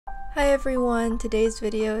Hi everyone, today's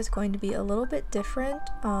video is going to be a little bit different.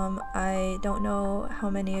 I don't know how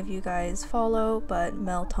many of you guys follow, but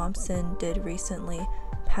Mel Thompson did recently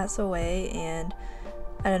pass away, and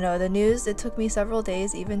I don't know, the news, it took me several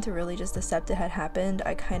days even to really just accept it had happened.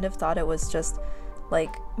 I kind of thought it was just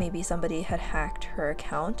like maybe somebody had hacked her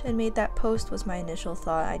account and made that post was my initial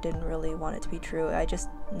thought. I didn't really want it to be true. I just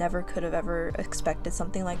never could have ever expected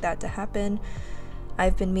something like that to happen.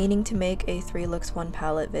 I've been meaning to make a 3 looks 1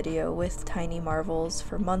 palette video with tiny marvels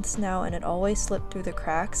for months now, and it always slipped through the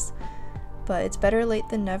cracks, but it's better late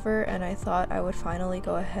than never, and I thought I would finally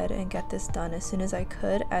go ahead and get this done as soon as I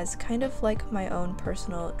could, as kind of like my own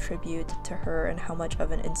personal tribute to her and how much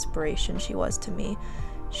of an inspiration she was to me.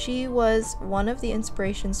 She was one of the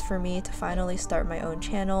inspirations for me to finally start my own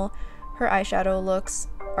channel. Her eyeshadow looks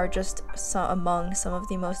are just among some of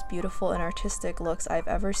the most beautiful and artistic looks I've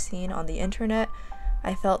ever seen on the internet.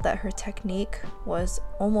 I felt that her technique was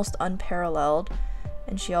almost unparalleled,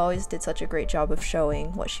 and she always did such a great job of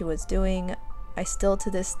showing what she was doing. I still to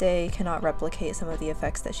this day cannot replicate some of the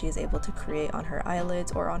effects that she is able to create on her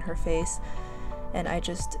eyelids or on her face, and I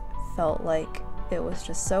just felt like it was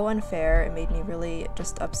just so unfair. It made me really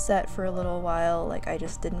just upset for a little while, like I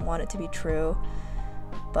just didn't want it to be true,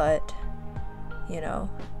 but you know,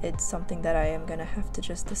 it's something that I am gonna have to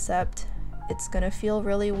just accept. It's gonna feel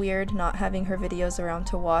really weird not having her videos around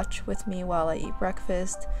to watch with me while I eat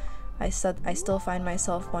breakfast. I still find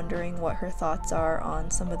myself wondering what her thoughts are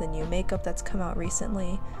on some of the new makeup that's come out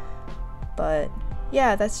recently. But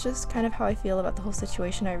yeah, that's just kind of how I feel about the whole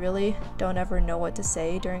situation. I really don't ever know what to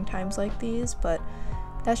say during times like these, but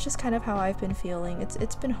that's just kind of how I've been feeling.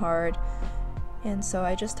 It's been hard, and so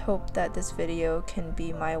I just hope that this video can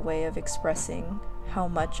be my way of expressing how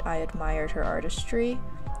much I admired her artistry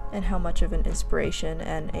and how much of an inspiration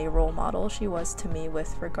and a role model she was to me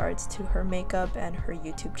with regards to her makeup and her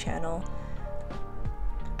YouTube channel.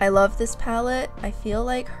 I love this palette. I feel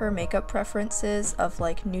like her makeup preferences of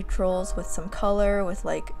like neutrals with some color, with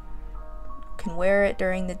like can wear it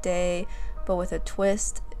during the day but with a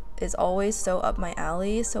twist, is always so up my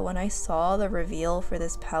alley. So when I saw the reveal for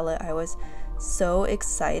this palette, I was so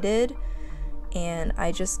excited, and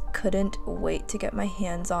I just couldn't wait to get my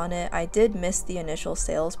hands on it. I did miss the initial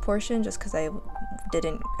sales portion just because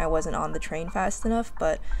I wasn't on the train fast enough,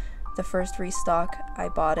 but the first restock I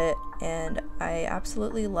bought it and I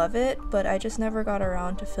absolutely love it, but I just never got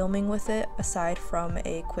around to filming with it aside from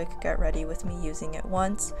a quick get ready with me using it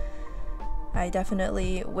once. I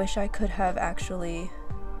definitely wish I could have actually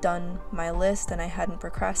done my list and I hadn't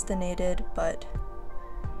procrastinated, but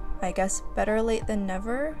I guess better late than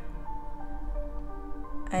never.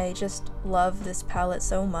 I just love this palette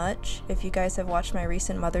so much. If you guys have watched my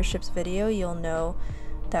recent Motherships video, you'll know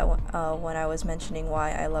that when I was mentioning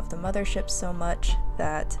why I love the Motherships so much,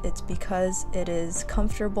 that it's because it is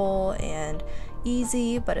comfortable and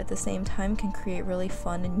easy, but at the same time can create really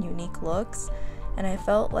fun and unique looks, and I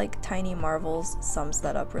felt like Tiny Marvels sums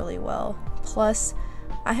that up really well. Plus,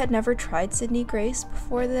 I had never tried Sydney Grace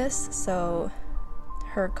before this, so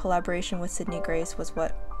her collaboration with Sydney Grace was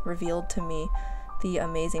what revealed to me the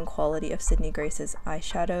amazing quality of Sydney Grace's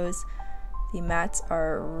eyeshadows. The mattes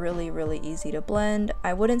are really easy to blend.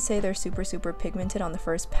 I wouldn't say they're super pigmented on the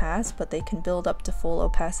first pass, but they can build up to full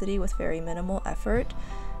opacity with very minimal effort.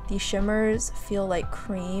 The shimmers feel like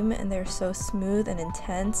cream and they're so smooth and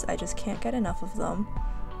intense. I just can't get enough of them.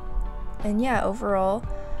 And yeah, overall,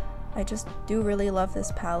 I just do really love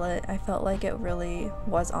this palette. I felt like it really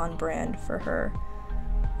was on brand for her.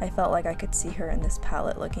 I felt like I could see her in this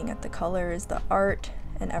palette looking at the colors, the art,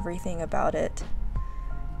 and everything about it.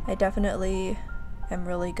 I definitely am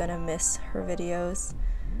really gonna miss her videos.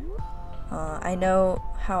 I know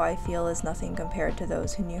how I feel is nothing compared to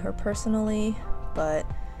those who knew her personally, but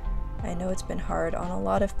I know it's been hard on a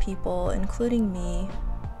lot of people, including me,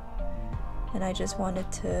 and I just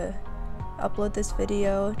wanted to upload this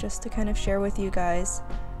video just to kind of share with you guys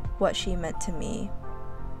what she meant to me.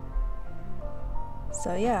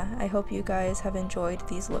 So yeah, I hope you guys have enjoyed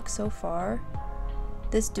these looks so far.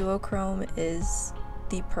 This duochrome is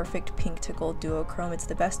the perfect pink to gold duochrome. It's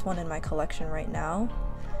the best one in my collection right now.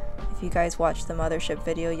 If you guys watched the Mothership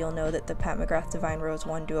video, you'll know that the Pat McGrath Divine Rose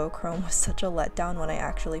 1 duochrome was such a letdown when I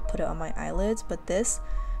actually put it on my eyelids, but this,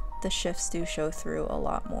 the shifts do show through a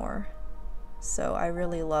lot more. So I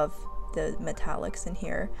really love the metallics in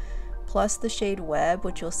here. Plus the shade Web,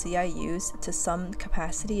 which you'll see I use to some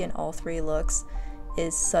capacity in all 3 looks,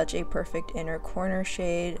 is such a perfect inner corner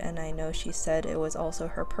shade, and I know she said it was also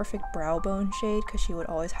her perfect brow bone shade because she would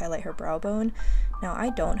always highlight her brow bone. Now I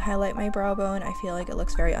don't highlight my brow bone. I feel like it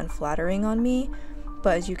looks very unflattering on me,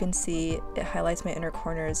 but as you can see, it highlights my inner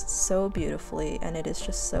corners so beautifully, and it is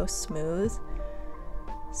just so smooth.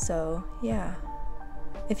 So yeah.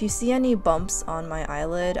 If you see any bumps on my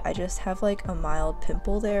eyelid, I just have like a mild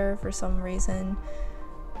pimple there for some reason.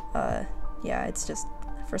 Yeah, it's just,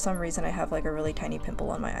 for some reason I have like a really tiny pimple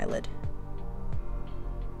on my eyelid.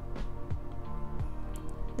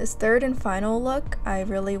 This third and final look, I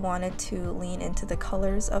really wanted to lean into the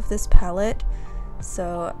colors of this palette.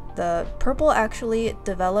 So the purple actually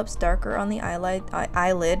develops darker on the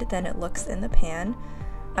eyelid than it looks in the pan.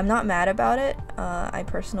 I'm not mad about it. I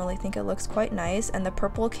personally think it looks quite nice, and the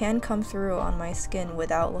purple can come through on my skin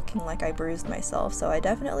without looking like I bruised myself, so I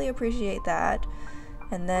definitely appreciate that.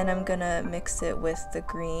 And then I'm gonna mix it with the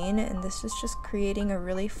green, and this is just creating a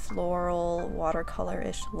really floral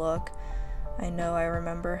watercolor-ish look. I know I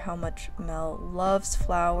remember how much Mel loves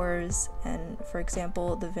flowers, and for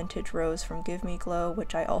example the vintage rose from Give Me Glow,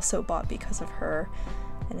 which I also bought because of her,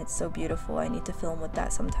 and it's so beautiful. I need to film with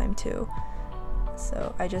that sometime too.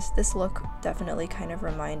 So this look definitely kind of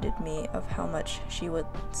reminded me of how much she would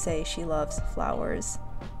say she loves flowers.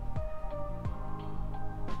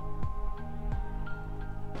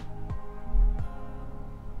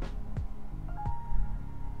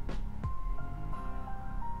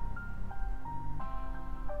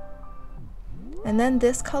 And then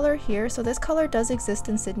this color here, so this color does exist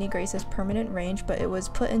in Sydney Grace's permanent range, but it was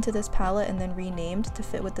put into this palette and then renamed to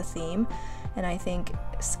fit with the theme. And I think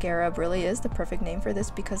Scarab really is the perfect name for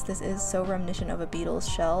this, because this is so reminiscent of a beetle's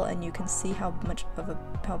shell, and you can see how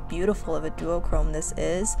beautiful of a duochrome this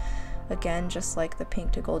is. Again, just like the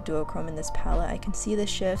pink to gold duochrome in this palette, I can see the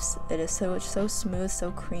shifts. It is so smooth,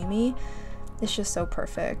 so creamy. It's just so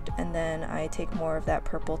perfect. And then I take more of that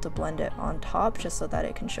purple to blend it on top just so that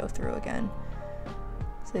it can show through again.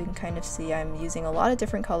 So you can kind of see I'm using a lot of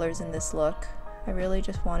different colors in this look. I really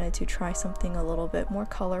just wanted to try something a little bit more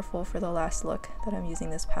colorful for the last look that I'm using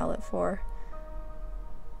this palette for.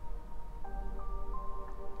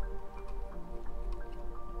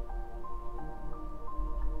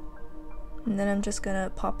 And then I'm just gonna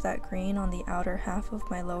pop that green on the outer half of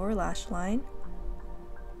my lower lash line.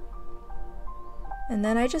 And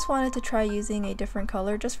then I just wanted to try using a different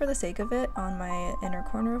color just for the sake of it on my inner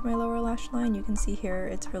corner of my lower lash line. You can see here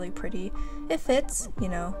it's really pretty. It fits, you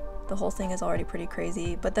know, the whole thing is already pretty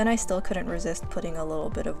crazy, but then I still couldn't resist putting a little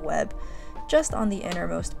bit of web just on the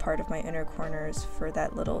innermost part of my inner corners for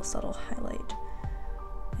that little subtle highlight.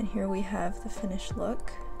 And here we have the finished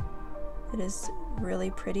look. It is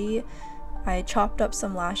really pretty. I chopped up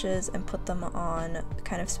some lashes and put them on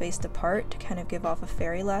kind of spaced apart to kind of give off a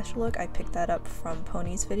fairy lash look. I picked that up from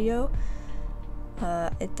Pony's video.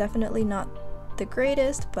 It's definitely not the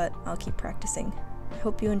greatest, but I'll keep practicing. I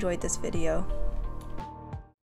hope you enjoyed this video.